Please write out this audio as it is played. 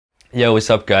Yo, what's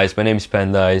up guys? My name is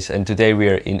PANDA EYES and today we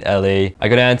are in LA. I'm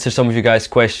gonna answer some of you guys'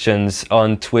 questions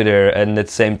on Twitter and at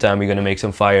the same time we're gonna make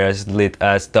some fire as lit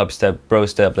as dubstep, bro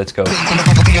step. Let's go.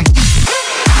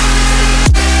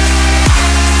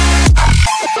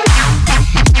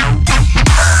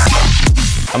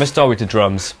 I'm gonna start with the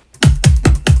drums.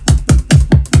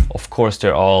 Of course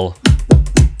they're all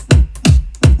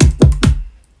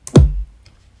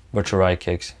virtual right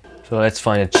kicks. So let's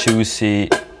find a juicy.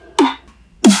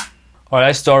 Alright,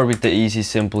 I start with the easy,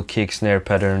 simple kick snare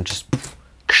pattern. Just.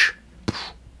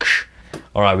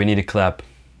 Alright, we need a clap.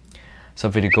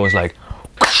 Something that goes like.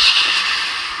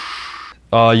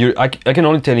 I can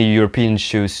only tell you European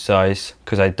shoe size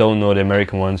because I don't know the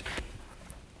American ones.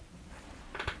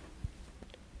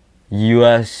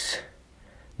 US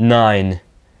 9.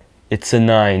 It's a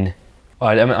 9.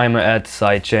 Alright, I'm gonna add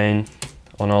sidechain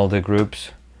on all the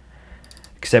groups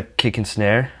except kick and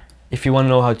snare. If you want to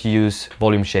know how to use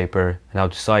volume shaper and how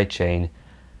to sidechain,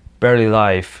 Barely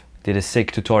Live did a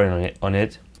sick tutorial on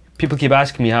it. People keep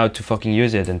asking me how to fucking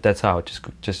use it, and that's how.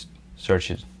 Just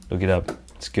search it, look it up.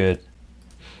 It's good.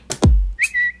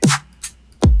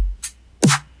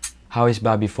 How is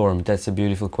Babi formed? That's a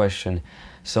beautiful question.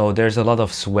 So there's a lot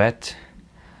of sweat,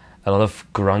 a lot of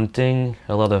grunting,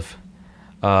 a lot of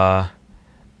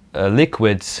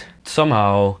liquids.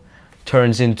 Somehow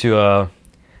turns into a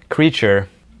creature.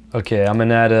 Okay, I'm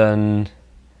gonna add an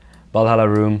Valhalla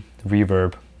Room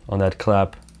reverb on that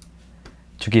clap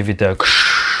to give it a.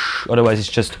 Otherwise, it's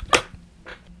just.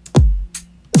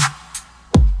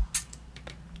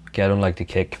 Okay, I don't like the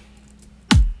kick.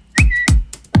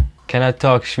 Can I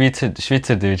talk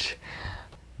Schweizerdeutsch?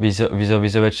 Wieso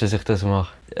willst du, dass ich das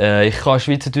mache? Ich kann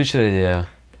Schweizerdeutsch reden, ja.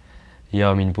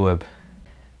 Ja, mein Bub.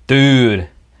 Dude!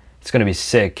 It's gonna be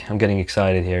sick. I'm getting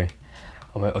excited here.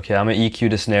 Okay, I'm gonna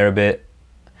EQ the snare a bit.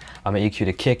 I'm gonna EQ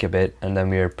the kick a bit, and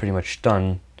then we're pretty much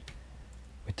done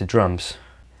with the drums.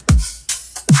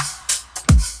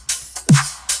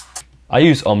 I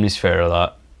use Omnisphere a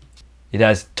lot. It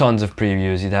has tons of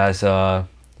previews. It has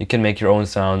you can make your own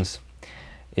sounds.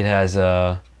 It has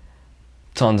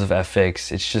tons of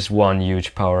FX. It's just one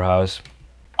huge powerhouse.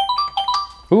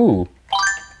 Ooh.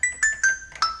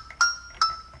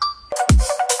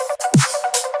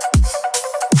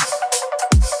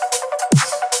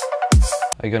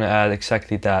 I'm gonna add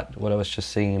exactly that, what I was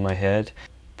just singing in my head.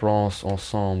 Bronze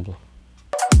ensemble.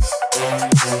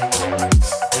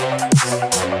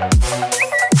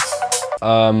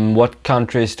 What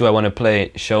countries do I want to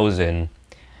play shows in?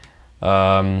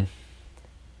 All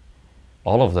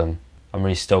of them. I'm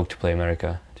really stoked to play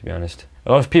America, to be honest.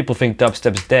 A lot of people think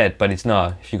dubstep's dead, but it's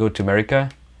not. If you go to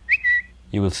America,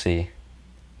 you will see.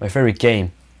 My favorite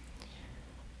game.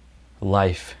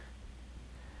 Life.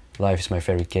 Life is my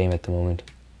favorite game at the moment.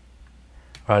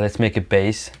 Alright, let's make a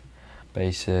bass.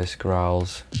 Basses,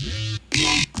 growls.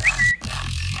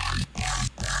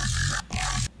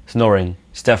 Snoring.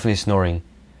 It's definitely snoring.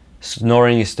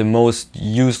 Snoring is the most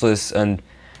useless and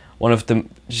one of the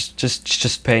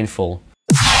just painful.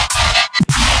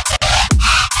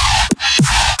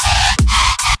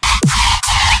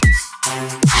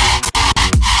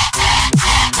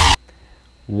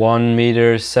 (1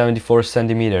 meter 74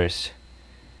 centimeters).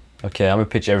 Okay, I'm gonna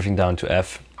pitch everything down to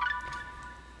F.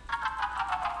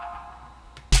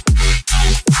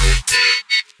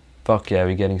 Fuck yeah,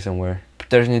 we're getting somewhere. But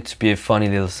there needs to be a funny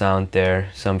little sound there,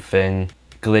 something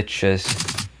glitches.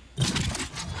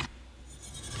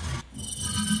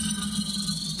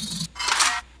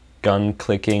 Gun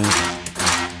clicking,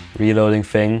 reloading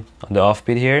thing on the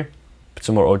offbeat here. Put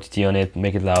some more OTT on it,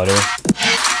 make it louder.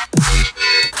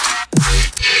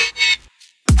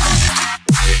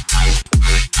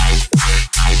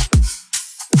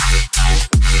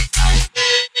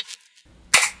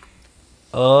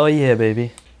 Oh yeah,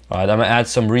 baby. Alright, I'm gonna add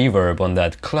some reverb on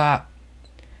that clap.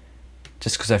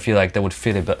 Just because I feel like that would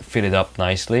fill it up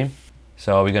nicely.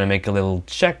 So we're gonna make a little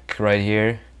check right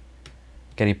here.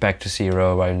 Get it back to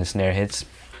 0 right when the snare hits.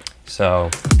 So.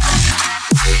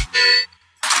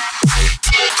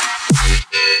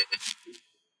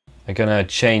 I'm gonna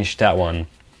change that one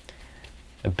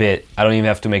a bit. I don't even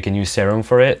have to make a new serum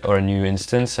for it or a new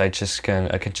instance. I can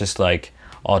just like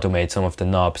automate some of the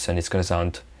knobs and it's gonna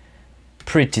sound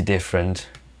pretty different.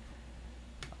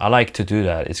 I like to do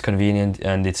that. It's convenient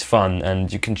and it's fun,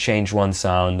 and you can change one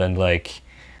sound and like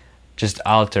just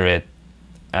alter it,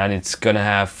 and it's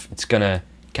gonna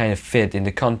kind of fit in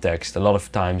the context a lot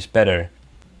of times better.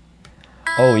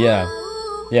 Oh yeah,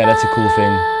 that's a cool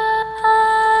thing.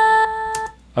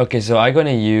 Okay, so I'm gonna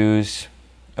use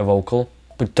a vocal,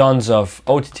 put tons of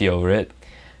OTT over it,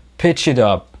 pitch it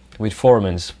up with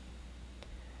formants.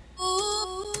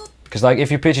 Because like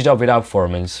if you pitch it up without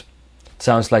formants, it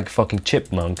sounds like fucking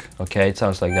chipmunk, okay? It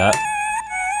sounds like that.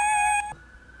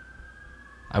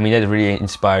 I mean, that really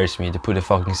inspires me to put a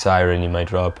fucking siren in my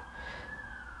drop.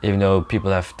 Even though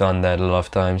people have done that a lot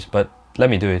of times, but let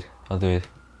me do it, I'll do it.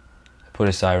 Put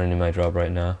a siren in my drop right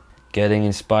now. Getting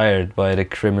inspired by the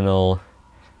criminal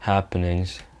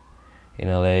happenings in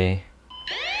LA.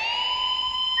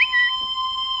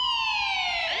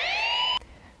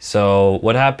 So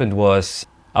what happened was,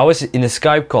 I was in a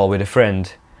Skype call with a friend,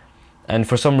 and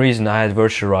for some reason I had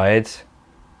Virtual Riot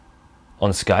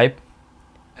on Skype,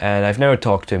 and I've never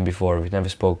talked to him before, we never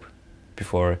spoke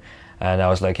before, and I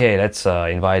was like, hey, let's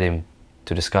invite him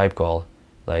to the Skype call.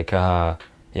 Like,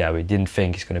 yeah, we didn't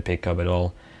think he's gonna pick up at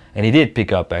all. And he did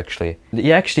pick up, actually.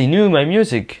 He actually knew my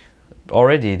music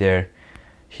already there.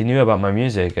 He knew about my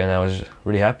music, and I was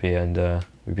really happy, and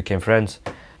we became friends.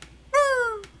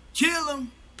 Kill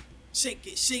him. Shake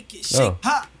it, shake it, shake.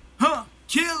 Ha, huh,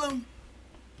 kill him.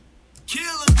 Kill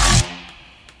him.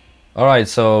 Alright,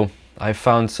 so I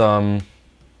found some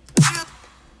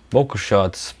vocal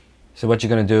shots. So what you're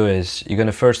gonna do is, you're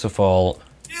gonna first of all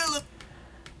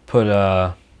put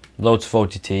loads of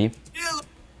OTT,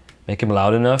 make him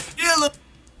loud enough,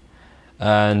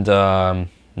 and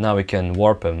now we can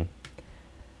warp him.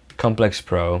 Complex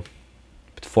Pro,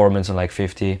 performance on like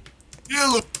 50.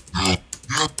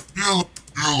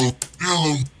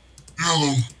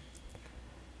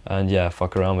 And yeah,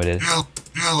 fuck around with it.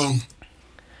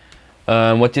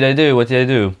 What did I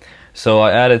do? So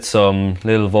I added some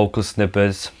little vocal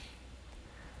snippets.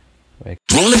 Like,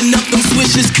 rolling up them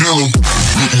swishes, kill 'em.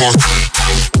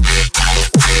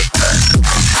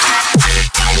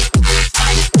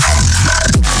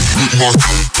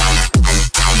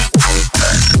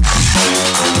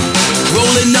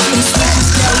 Rolling up them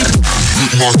swishes,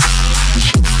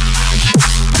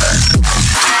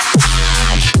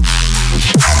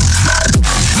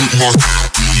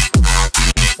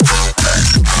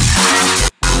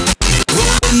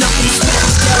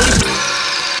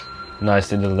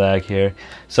 nice little lag here.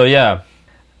 So yeah,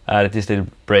 added these little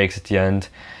breaks at the end.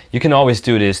 You can always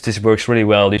do this. This works really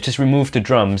well. You just remove the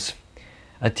drums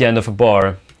at the end of a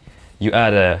bar. You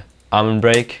add a amen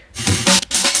break.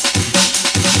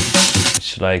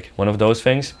 It's like one of those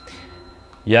things.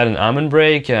 You add an amen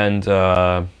break and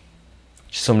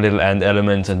some little end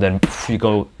element, and then poof, you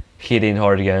go hit in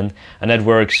hard again, and that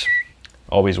works.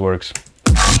 Always works.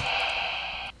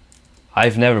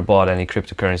 I've never bought any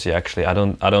cryptocurrency actually. I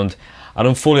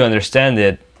don't fully understand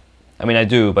it. I mean, I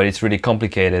do, but it's really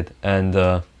complicated, and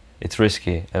it's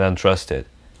risky, and I don't trust it.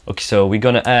 Okay, so we're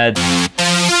gonna add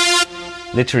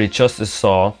literally just a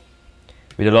saw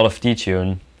with a lot of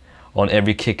detune on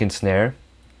every kick and snare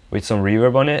with some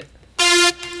reverb on it,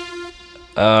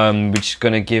 which is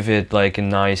gonna give it like a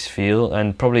nice feel,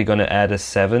 and probably gonna add a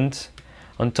 7th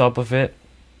on top of it.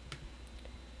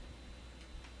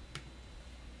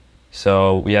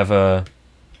 So we have a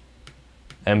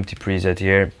empty preset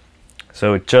here.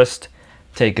 So just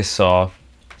take a saw,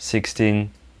 16,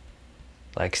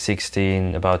 like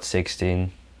 16, about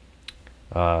 16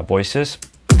 voices,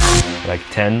 like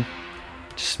 10.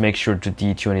 Just make sure to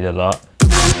detune it a lot,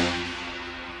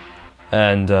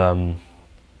 and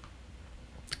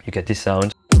you get this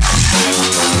sound.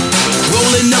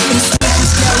 rolling up them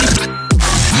swishes,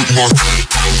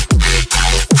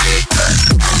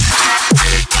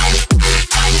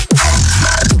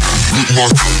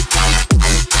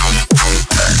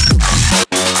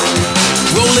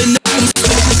 rolling up them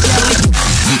swishes,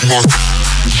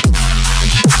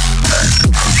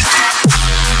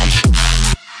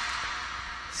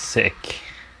 Sick.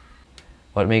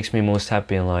 What makes me most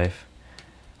happy in life?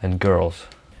 And girls.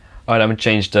 Alright, I'm gonna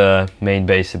change the main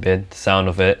bass a bit, the sound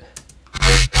of it.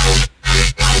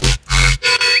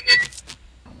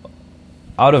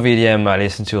 Out of EDM I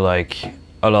listen to like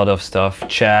a lot of stuff.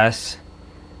 Jazz,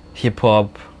 hip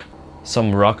hop,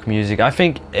 some rock music. I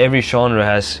think every genre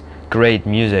has great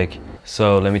music.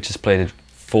 So let me just play the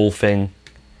full thing.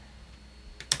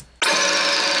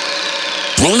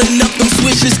 rolling up them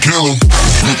swishes, kill 'em.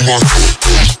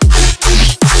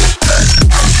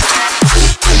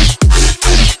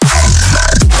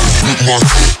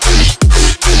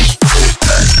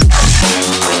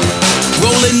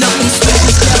 Rolling up them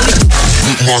swishes,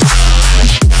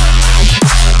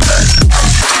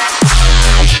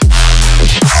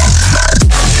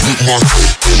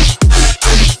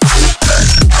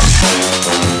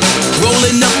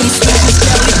 rolling up them swishes.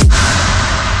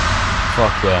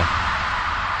 Fuck yeah.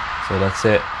 So that's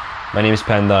it. My name is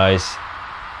Panda Eyes.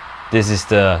 This is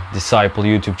the Disciple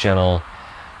YouTube channel.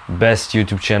 Best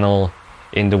YouTube channel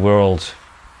in the world.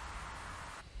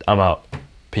 I'm out.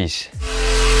 Peace.